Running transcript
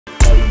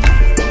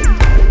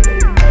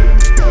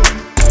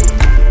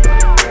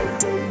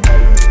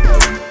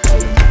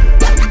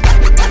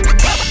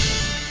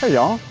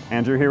y'all.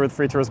 Andrew here with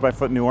Free Tours by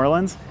Foot New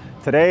Orleans.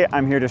 Today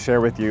I'm here to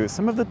share with you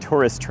some of the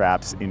tourist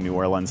traps in New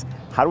Orleans,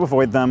 how to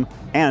avoid them,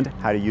 and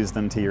how to use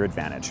them to your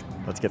advantage.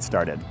 Let's get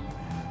started.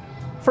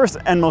 First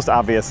and most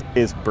obvious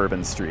is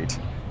Bourbon Street.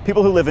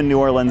 People who live in New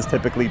Orleans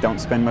typically don't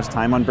spend much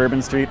time on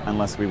Bourbon Street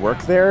unless we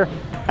work there,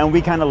 and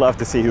we kind of love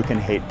to see who can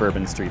hate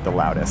Bourbon Street the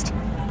loudest.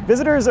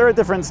 Visitors are a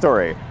different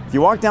story. If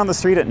you walk down the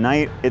street at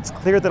night, it's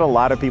clear that a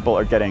lot of people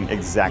are getting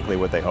exactly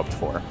what they hoped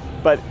for.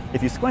 But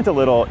if you squint a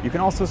little, you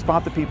can also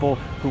spot the people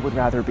who would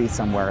rather be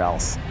somewhere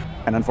else.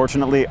 And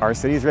unfortunately, our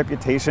city's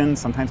reputation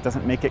sometimes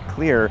doesn't make it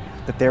clear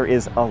that there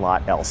is a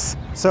lot else.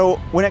 So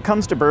when it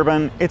comes to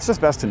bourbon, it's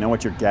just best to know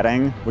what you're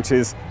getting, which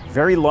is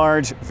very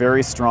large,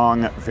 very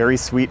strong, very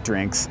sweet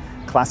drinks,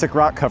 classic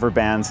rock cover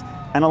bands,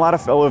 and a lot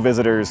of fellow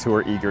visitors who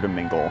are eager to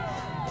mingle.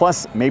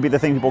 Plus, maybe the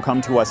thing people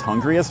come to us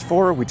hungriest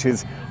for, which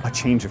is a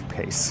change of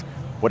pace.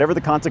 Whatever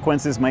the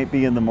consequences might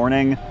be in the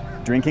morning,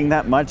 drinking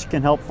that much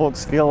can help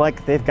folks feel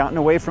like they've gotten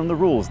away from the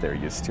rules they're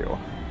used to.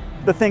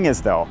 The thing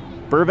is though,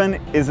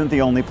 bourbon isn't the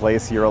only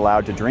place you're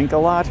allowed to drink a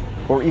lot,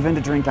 or even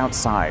to drink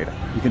outside.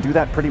 You can do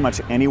that pretty much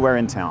anywhere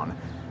in town.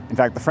 In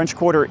fact, the French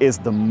Quarter is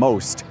the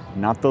most,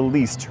 not the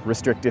least,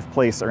 restrictive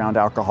place around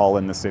alcohol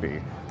in the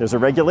city. There's a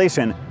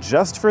regulation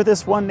just for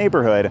this one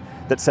neighborhood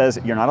that says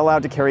you're not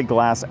allowed to carry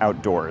glass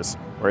outdoors,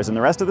 whereas in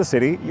the rest of the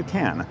city, you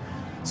can.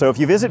 So if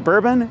you visit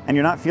Bourbon and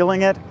you're not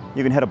feeling it,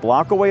 you can head a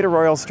block away to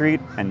Royal Street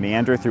and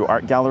meander through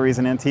art galleries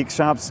and antique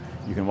shops.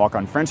 You can walk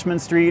on Frenchmen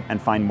Street and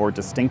find more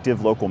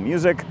distinctive local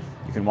music.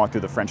 You can walk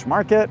through the French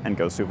Market and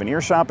go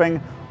souvenir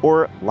shopping,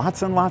 or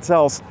lots and lots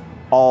else,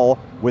 all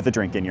with a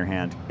drink in your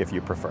hand if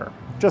you prefer.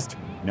 Just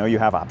know you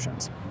have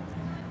options.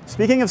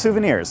 Speaking of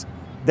souvenirs,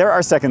 they're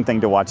our second thing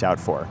to watch out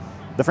for.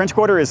 The French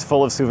Quarter is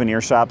full of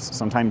souvenir shops,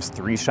 sometimes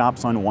 3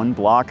 shops on one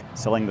block,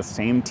 selling the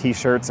same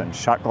t-shirts and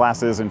shot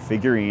glasses and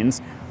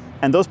figurines.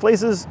 And those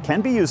places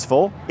can be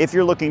useful if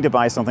you're looking to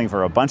buy something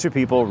for a bunch of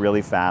people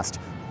really fast,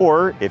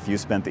 or if you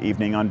spent the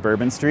evening on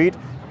Bourbon Street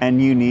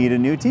and you need a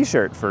new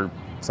t-shirt for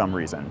some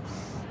reason.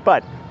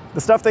 But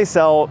the stuff they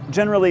sell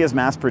generally is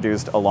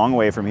mass-produced a long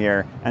way from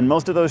here, and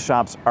most of those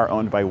shops are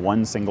owned by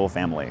one single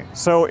family.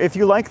 So if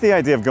you like the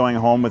idea of going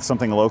home with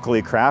something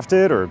locally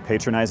crafted or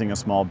patronizing a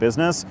small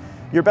business,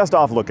 you're best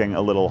off looking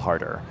a little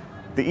harder.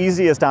 The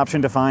easiest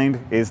option to find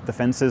is the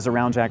fences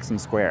around Jackson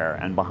Square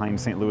and behind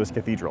St. Louis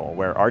Cathedral,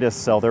 where artists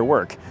sell their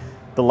work.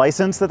 The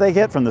license that they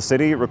get from the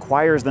city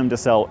requires them to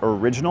sell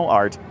original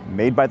art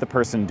made by the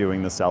person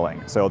doing the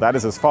selling. So that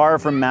is as far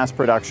from mass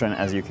production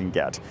as you can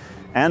get.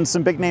 And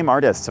some big name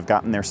artists have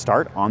gotten their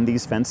start on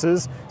these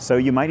fences, so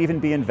you might even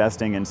be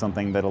investing in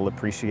something that'll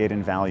appreciate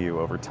in value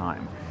over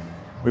time.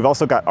 We've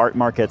also got art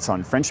markets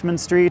on Frenchmen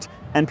Street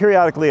and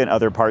periodically in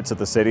other parts of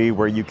the city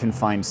where you can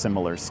find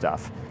similar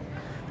stuff.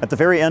 At the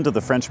very end of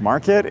the French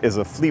Market is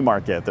a flea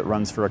market that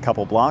runs for a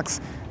couple blocks,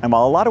 and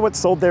while a lot of what's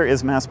sold there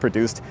is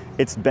mass-produced,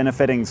 it's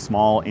benefiting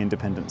small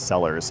independent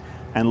sellers.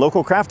 And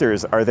local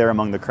crafters are there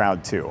among the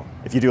crowd too,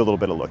 if you do a little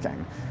bit of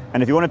looking.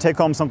 And if you want to take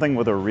home something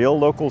with a real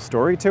local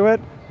story to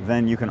it,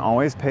 then you can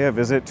always pay a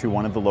visit to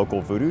one of the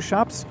local voodoo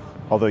shops,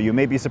 although you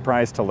may be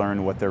surprised to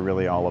learn what they're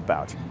really all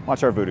about.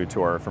 Watch our voodoo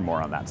tour for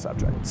more on that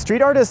subject.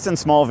 Street artists and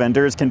small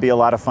vendors can be a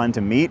lot of fun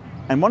to meet,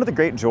 and one of the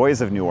great joys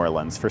of New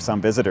Orleans for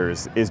some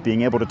visitors is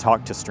being able to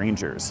talk to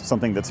strangers,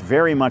 something that's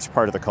very much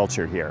part of the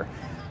culture here.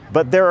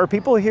 But there are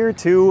people here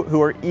too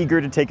who are eager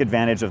to take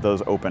advantage of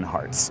those open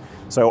hearts.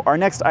 So our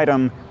next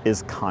item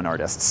is con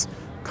artists.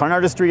 Con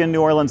artistry in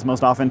New Orleans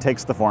most often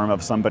takes the form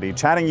of somebody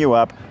chatting you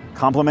up,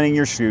 complimenting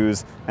your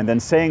shoes, and then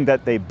saying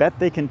that they bet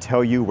they can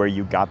tell you where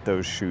you got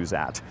those shoes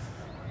at.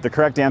 The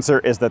correct answer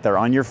is that they're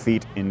on your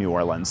feet in New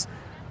Orleans.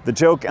 The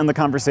joke and the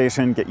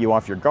conversation get you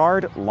off your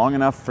guard long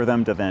enough for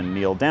them to then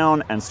kneel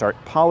down and start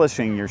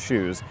polishing your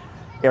shoes.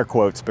 Air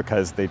quotes,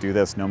 because they do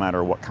this no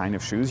matter what kind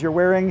of shoes you're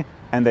wearing,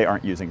 and they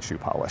aren't using shoe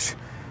polish.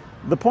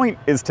 The point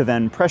is to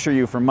then pressure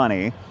you for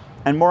money,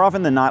 and more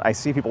often than not, I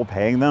see people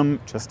paying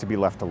them just to be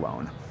left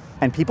alone.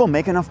 And people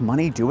make enough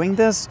money doing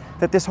this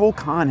that this whole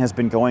con has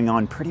been going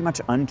on pretty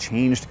much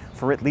unchanged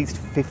for at least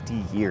 50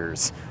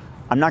 years.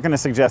 I'm not going to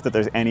suggest that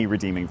there's any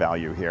redeeming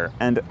value here,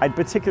 and I'd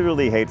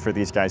particularly hate for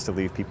these guys to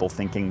leave people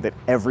thinking that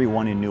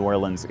everyone in New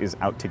Orleans is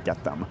out to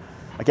get them.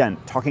 Again,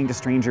 talking to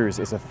strangers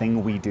is a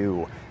thing we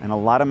do, and a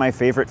lot of my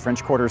favorite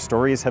French Quarter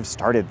stories have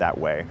started that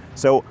way.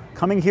 So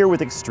coming here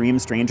with extreme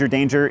stranger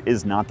danger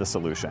is not the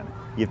solution.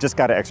 You've just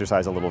got to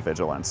exercise a little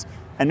vigilance.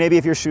 And maybe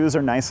if your shoes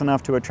are nice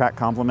enough to attract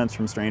compliments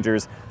from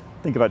strangers,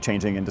 think about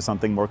changing into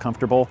something more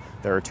comfortable.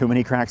 There are too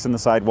many cracks in the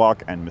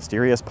sidewalk and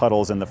mysterious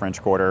puddles in the French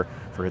Quarter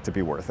for it to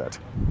be worth it.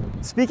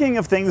 Speaking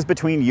of things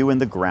between you and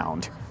the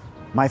ground,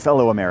 my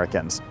fellow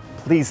Americans,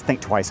 please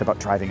think twice about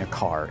driving a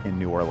car in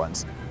New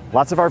Orleans.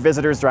 Lots of our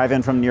visitors drive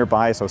in from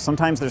nearby, so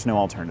sometimes there's no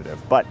alternative.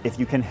 But if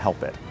you can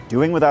help it,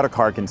 doing without a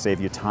car can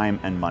save you time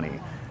and money.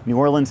 New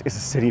Orleans is a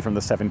city from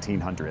the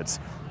 1700s.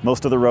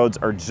 Most of the roads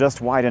are just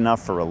wide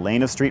enough for a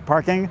lane of street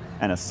parking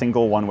and a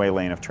single one-way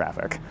lane of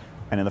traffic.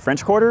 And in the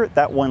French Quarter,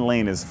 that one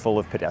lane is full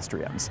of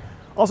pedestrians.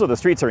 Also, the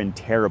streets are in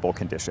terrible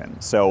condition,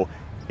 so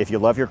If you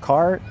love your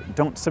car,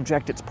 don't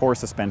subject its poor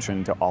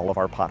suspension to all of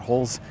our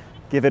potholes.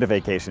 Give it a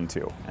vacation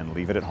too, and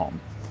leave it at home.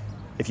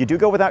 If you do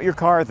go without your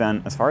car,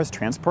 then as far as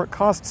transport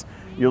costs,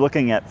 you're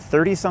looking at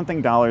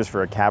 $30-something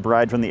for a cab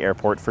ride from the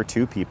airport for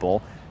 2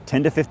 people,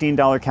 $10 to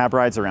 $15 cab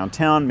rides around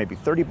town, maybe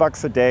 30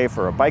 bucks a day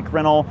for a bike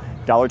rental,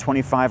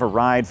 $1.25 a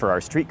ride for our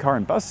streetcar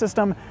and bus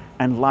system,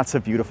 and lots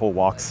of beautiful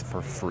walks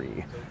for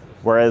free.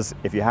 Whereas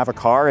if you have a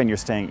car and you're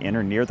staying in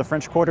or near the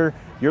French Quarter,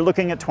 you're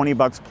looking at 20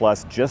 bucks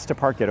plus just to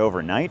park it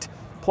overnight,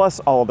 plus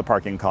all of the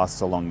parking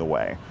costs along the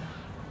way.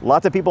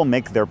 Lots of people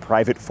make their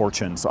private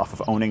fortunes off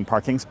of owning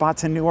parking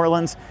spots in New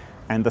Orleans,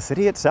 and the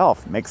city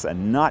itself makes a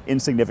not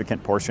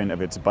insignificant portion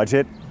of its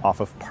budget off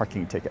of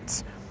parking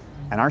tickets.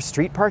 And our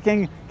street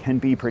parking can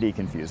be pretty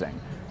confusing.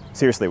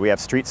 Seriously, we have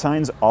street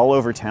signs all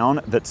over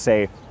town that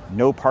say,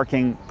 "No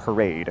parking,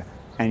 parade,"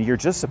 and you're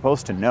just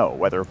supposed to know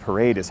whether a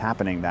parade is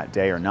happening that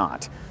day or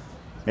not.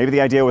 Maybe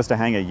the idea was to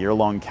hang a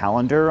year-long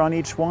calendar on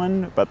each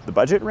one, but the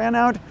budget ran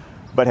out.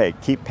 But hey,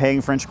 keep paying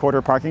French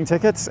Quarter parking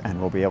tickets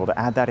and we'll be able to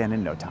add that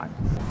in no time.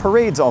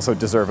 Parades also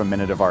deserve a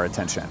minute of our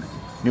attention.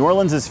 New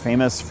Orleans is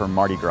famous for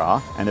Mardi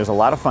Gras, and there's a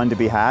lot of fun to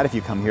be had if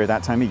you come here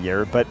that time of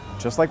year, but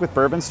just like with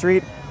Bourbon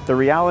Street, the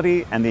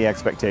reality and the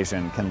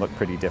expectation can look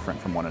pretty different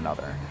from one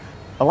another.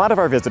 A lot of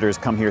our visitors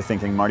come here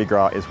thinking Mardi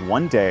Gras is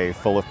one day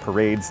full of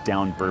parades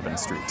down Bourbon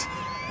Street.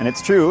 And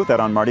it's true that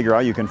on Mardi Gras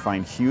you can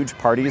find huge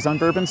parties on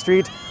Bourbon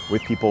Street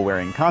with people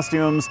wearing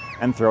costumes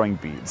and throwing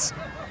beads.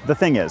 The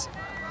thing is,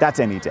 that's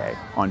any day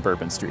on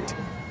Bourbon Street.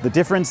 The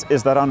difference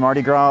is that on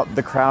Mardi Gras,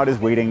 the crowd is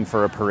waiting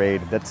for a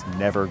parade that's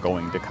never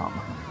going to come.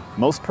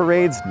 Most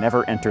parades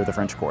never enter the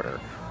French Quarter.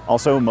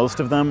 Also, most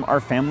of them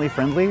are family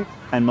friendly,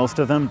 and most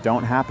of them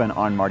don't happen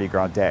on Mardi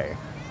Gras Day.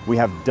 We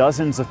have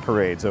dozens of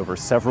parades over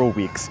several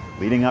weeks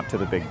leading up to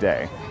the big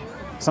day.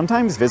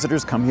 Sometimes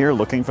visitors come here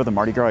looking for the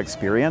Mardi Gras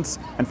experience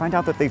and find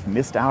out that they've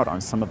missed out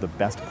on some of the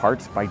best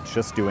parts by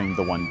just doing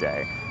the one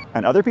day.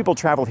 And other people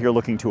travel here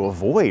looking to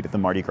avoid the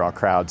Mardi Gras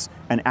crowds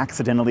and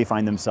accidentally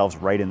find themselves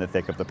right in the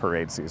thick of the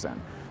parade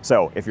season.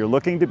 So if you're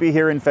looking to be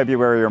here in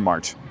February or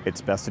March,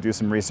 it's best to do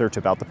some research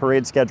about the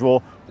parade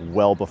schedule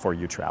well before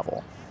you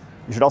travel.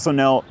 You should also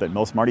know that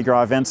most Mardi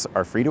Gras events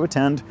are free to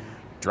attend.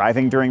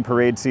 Driving during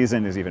parade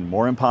season is even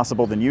more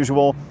impossible than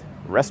usual.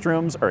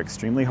 Restrooms are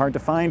extremely hard to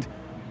find.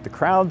 The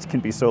crowds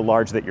can be so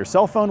large that your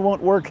cell phone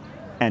won't work,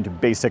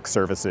 and basic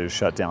services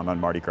shut down on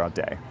Mardi Gras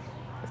Day.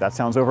 If that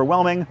sounds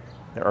overwhelming,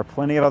 there are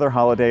plenty of other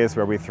holidays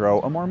where we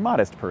throw a more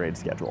modest parade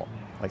schedule,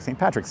 like St.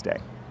 Patrick's Day.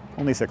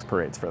 Only 6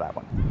 parades for that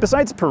one.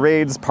 Besides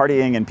parades,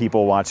 partying, and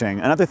people watching,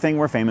 another thing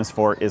we're famous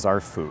for is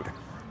our food.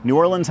 New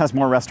Orleans has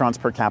more restaurants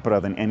per capita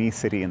than any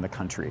city in the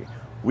country.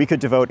 We could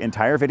devote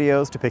entire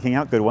videos to picking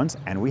out good ones,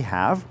 and we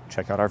have.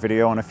 Check out our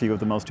video on a few of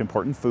the most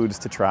important foods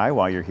to try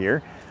while you're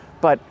here.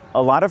 But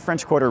a lot of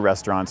French Quarter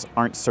restaurants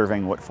aren't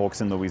serving what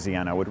folks in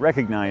Louisiana would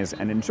recognize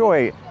and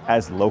enjoy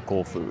as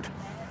local food.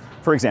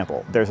 For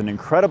example, there's an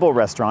incredible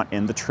restaurant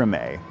in the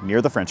Tremé,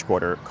 near the French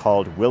Quarter,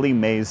 called Willie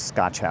Mae's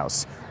Scotch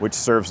House, which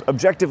serves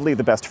objectively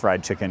the best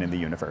fried chicken in the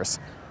universe.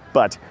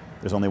 But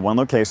there's only one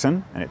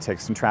location, and it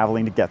takes some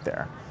traveling to get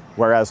there.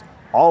 Whereas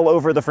all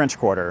over the French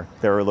Quarter,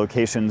 there are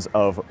locations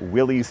of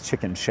Willie's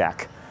Chicken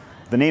Shack.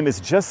 The name is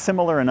just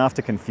similar enough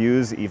to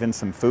confuse even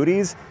some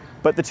foodies,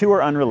 but the two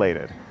are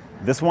unrelated.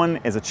 This one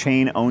is a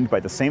chain owned by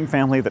the same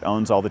family that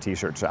owns all the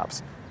t-shirt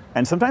shops.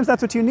 And sometimes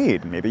that's what you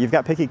need. Maybe you've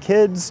got picky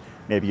kids,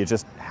 maybe you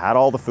just had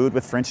all the food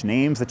with French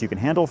names that you can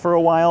handle for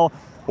a while,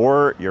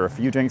 or you're a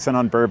few drinks in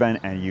on bourbon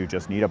and you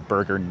just need a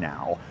burger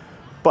now.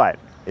 But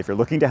if you're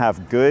looking to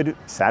have good,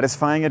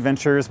 satisfying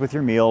adventures with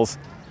your meals,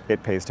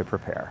 it pays to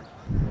prepare.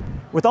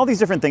 With all these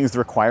different things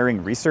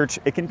requiring research,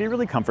 it can be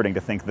really comforting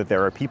to think that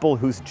there are people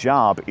whose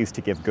job is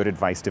to give good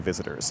advice to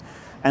visitors.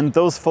 And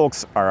those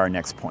folks are our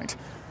next point.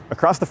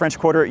 Across the French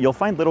Quarter, you'll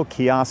find little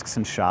kiosks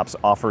and shops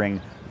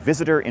offering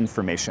visitor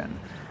information.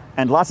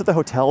 And lots of the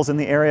hotels in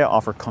the area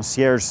offer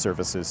concierge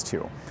services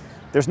too.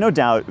 There's no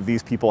doubt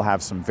these people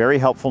have some very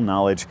helpful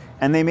knowledge,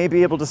 and they may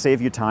be able to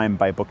save you time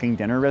by booking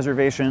dinner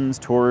reservations,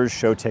 tours,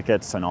 show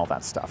tickets, and all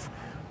that stuff.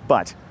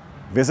 But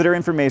visitor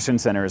information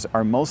centers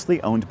are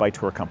mostly owned by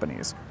tour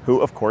companies, who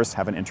of course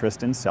have an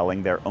interest in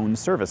selling their own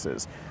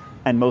services.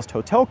 And most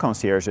hotel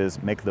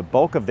concierges make the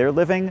bulk of their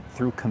living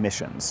through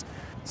commissions.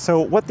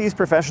 So what these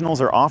professionals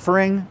are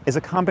offering is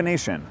a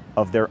combination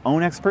of their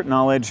own expert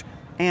knowledge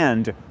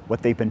and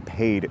what they've been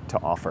paid to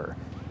offer.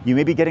 You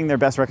may be getting their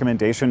best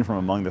recommendation from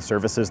among the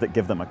services that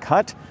give them a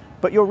cut,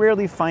 but you'll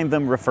rarely find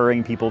them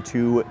referring people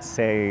to,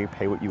 say,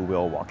 pay what you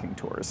will walking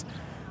tours.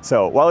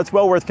 So while it's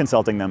well worth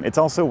consulting them, it's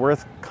also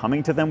worth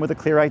coming to them with a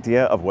clear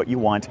idea of what you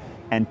want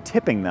and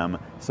tipping them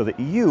so that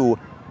you,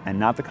 and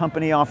not the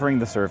company offering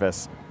the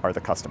service, are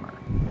the customer.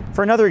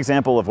 For another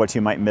example of what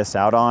you might miss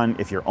out on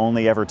if you're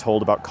only ever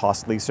told about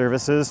costly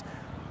services,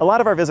 a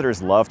lot of our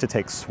visitors love to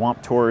take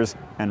swamp tours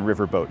and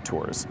riverboat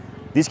tours.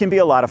 These can be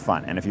a lot of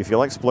fun, and if you feel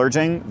like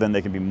splurging, then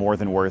they can be more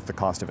than worth the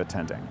cost of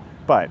attending.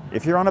 But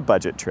if you're on a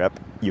budget trip,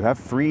 you have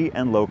free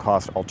and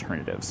low-cost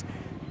alternatives.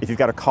 If you've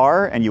got a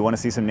car and you want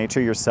to see some nature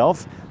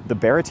yourself, the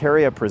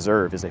Barataria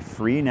Preserve is a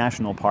free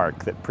national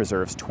park that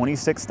preserves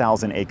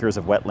 26,000 acres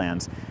of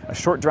wetlands, a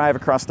short drive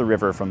across the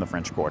river from the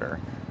French Quarter.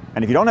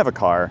 And if you don't have a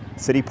car,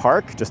 City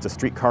Park, just a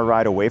streetcar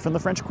ride away from the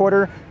French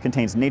Quarter,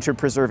 contains nature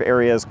preserve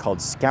areas called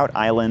Scout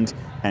Island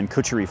and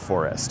Couchery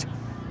Forest.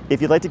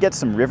 If you'd like to get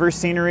some river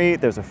scenery,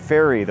 there's a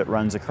ferry that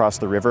runs across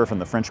the river from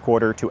the French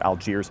Quarter to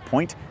Algiers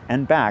Point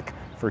and back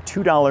for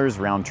 $2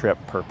 round trip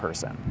per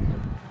person.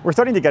 We're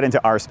starting to get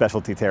into our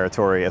specialty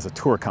territory as a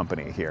tour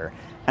company here.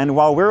 And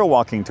while we're a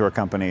walking tour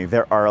company,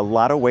 there are a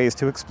lot of ways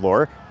to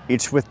explore,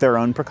 each with their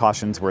own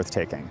precautions worth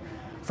taking.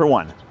 For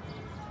one,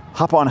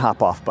 hop-on,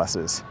 hop-off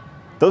buses.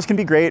 Those can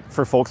be great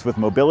for folks with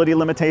mobility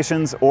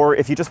limitations or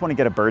if you just want to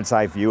get a bird's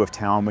eye view of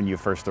town when you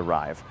first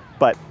arrive.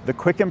 But the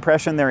quick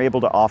impression they're able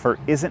to offer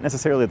isn't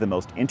necessarily the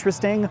most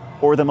interesting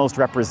or the most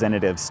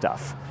representative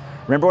stuff.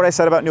 Remember what I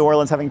said about New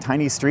Orleans having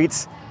tiny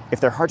streets? If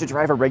they're hard to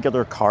drive a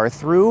regular car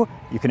through,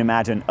 you can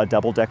imagine a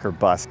double-decker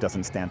bus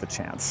doesn't stand a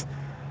chance.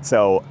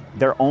 So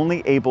they're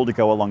only able to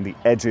go along the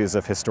edges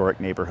of historic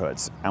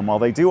neighborhoods. And while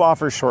they do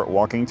offer short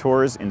walking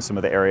tours in some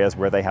of the areas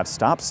where they have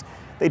stops,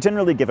 they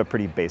generally give a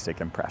pretty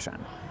basic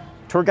impression.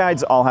 Tour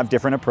guides all have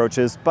different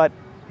approaches, but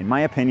in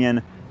my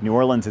opinion, New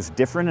Orleans is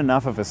different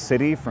enough of a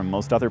city from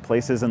most other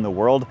places in the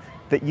world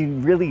that you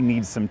really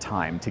need some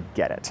time to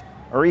get it,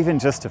 or even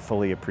just to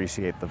fully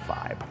appreciate the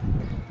vibe.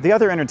 The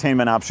other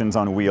entertainment options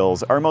on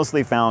wheels are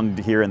mostly found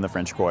here in the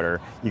French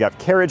Quarter. You got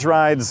carriage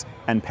rides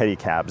and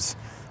pedicabs.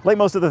 Like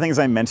most of the things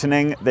I'm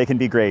mentioning, they can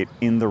be great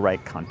in the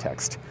right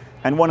context.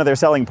 And one of their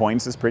selling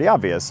points is pretty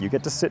obvious. You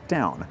get to sit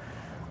down.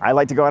 I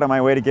like to go out of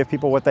my way to give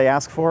people what they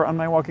ask for on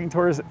my walking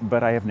tours,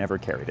 but I have never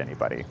carried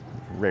anybody.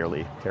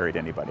 Rarely carried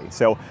anybody.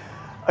 So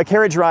a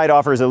carriage ride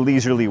offers a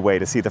leisurely way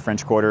to see the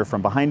French Quarter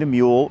from behind a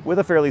mule with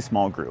a fairly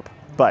small group.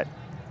 But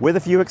with a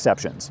few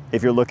exceptions,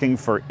 if you're looking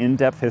for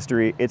in-depth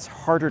history, it's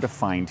harder to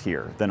find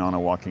here than on a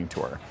walking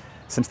tour.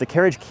 Since the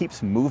carriage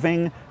keeps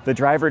moving, the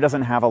driver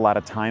doesn't have a lot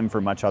of time for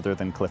much other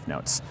than cliff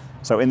notes.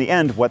 So in the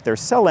end, what they're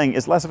selling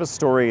is less of a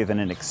story than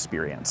an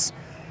experience.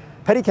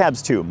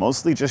 Pedicabs too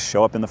mostly just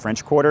show up in the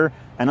French Quarter,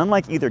 and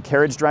unlike either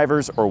carriage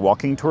drivers or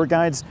walking tour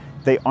guides,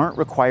 they aren't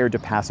required to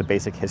pass a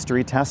basic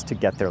history test to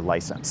get their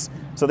license.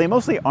 So they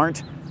mostly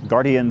aren't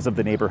guardians of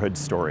the neighborhood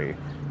story.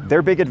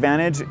 Their big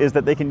advantage is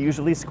that they can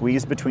usually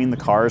squeeze between the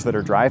cars that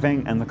are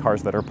driving and the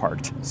cars that are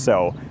parked.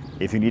 So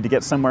if you need to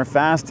get somewhere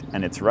fast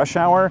and it's rush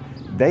hour,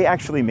 they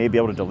actually may be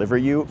able to deliver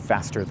you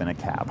faster than a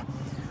cab.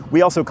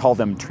 We also call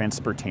them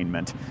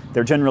transportainment.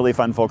 They're generally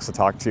fun folks to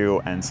talk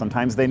to, and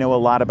sometimes they know a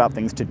lot about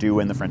things to do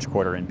in the French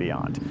Quarter and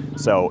beyond.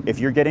 So if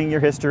you're getting your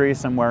history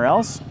somewhere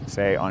else,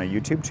 say on a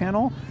YouTube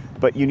channel,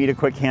 but you need a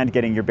quick hand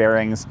getting your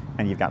bearings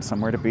and you've got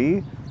somewhere to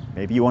be,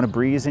 maybe you want a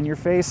breeze in your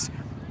face,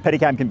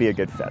 pedicab can be a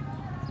good fit.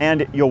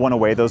 And you'll want to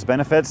weigh those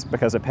benefits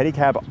because a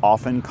pedicab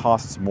often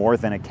costs more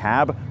than a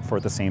cab for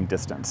the same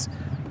distance.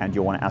 And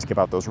you'll want to ask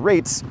about those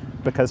rates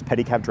because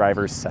pedicab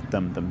drivers set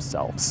them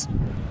themselves.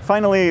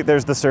 Finally,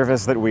 there's the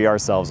service that we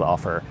ourselves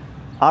offer.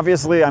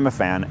 Obviously, I'm a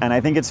fan, and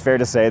I think it's fair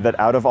to say that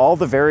out of all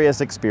the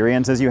various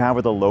experiences you have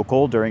with a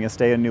local during a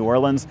stay in New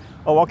Orleans,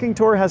 a walking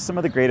tour has some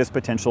of the greatest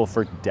potential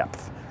for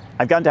depth.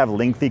 I've gotten to have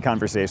lengthy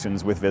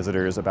conversations with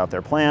visitors about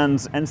their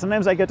plans, and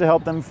sometimes I get to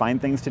help them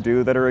find things to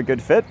do that are a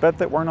good fit, but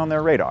that weren't on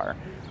their radar.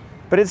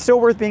 But it's still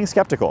worth being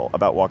skeptical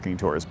about walking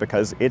tours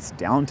because it's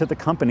down to the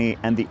company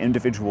and the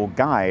individual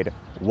guide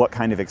what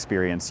kind of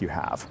experience you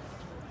have.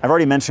 I've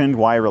already mentioned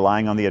why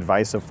relying on the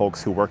advice of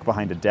folks who work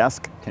behind a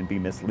desk can be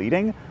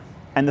misleading,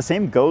 and the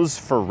same goes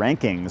for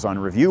rankings on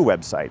review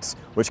websites,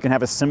 which can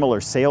have a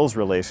similar sales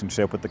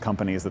relationship with the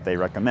companies that they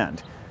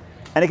recommend.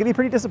 And it can be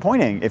pretty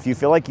disappointing if you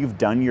feel like you've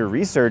done your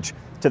research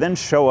to then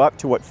show up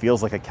to what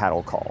feels like a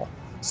cattle call.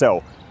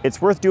 So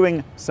it's worth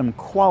doing some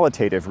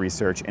qualitative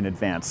research in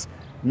advance,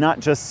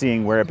 not just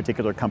seeing where a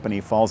particular company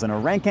falls in a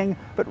ranking,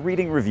 but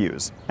reading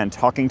reviews and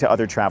talking to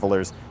other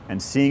travelers and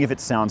seeing if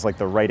it sounds like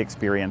the right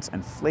experience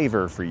and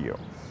flavor for you.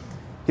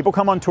 People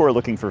come on tour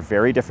looking for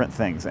very different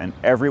things, and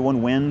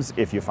everyone wins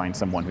if you find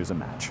someone who's a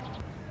match.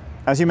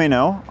 As you may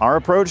know, our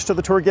approach to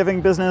the tour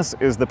giving business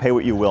is the pay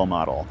what you will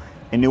model.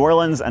 In New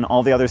Orleans and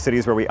all the other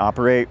cities where we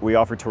operate, we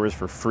offer tours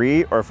for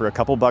free or for a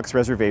couple bucks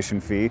reservation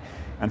fee,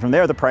 and from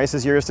there the price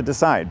is yours to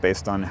decide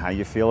based on how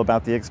you feel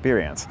about the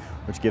experience,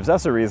 which gives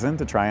us a reason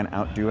to try and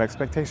outdo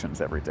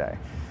expectations every day.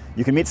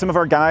 You can meet some of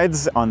our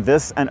guides on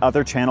this and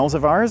other channels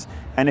of ours,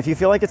 and if you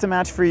feel like it's a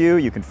match for you,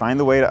 you can find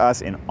the way to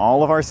us in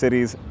all of our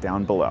cities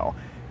down below.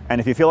 And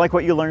if you feel like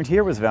what you learned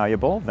here was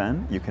valuable,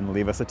 then you can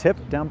leave us a tip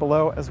down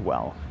below as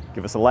well.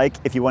 Give us a like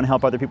if you want to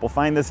help other people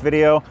find this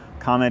video,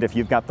 comment if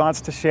you've got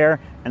thoughts to share,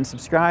 and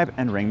subscribe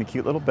and ring the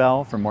cute little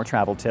bell for more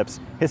travel tips,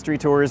 history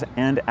tours,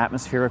 and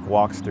atmospheric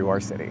walks through our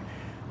city.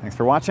 Thanks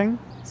for watching.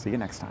 See you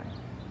next time.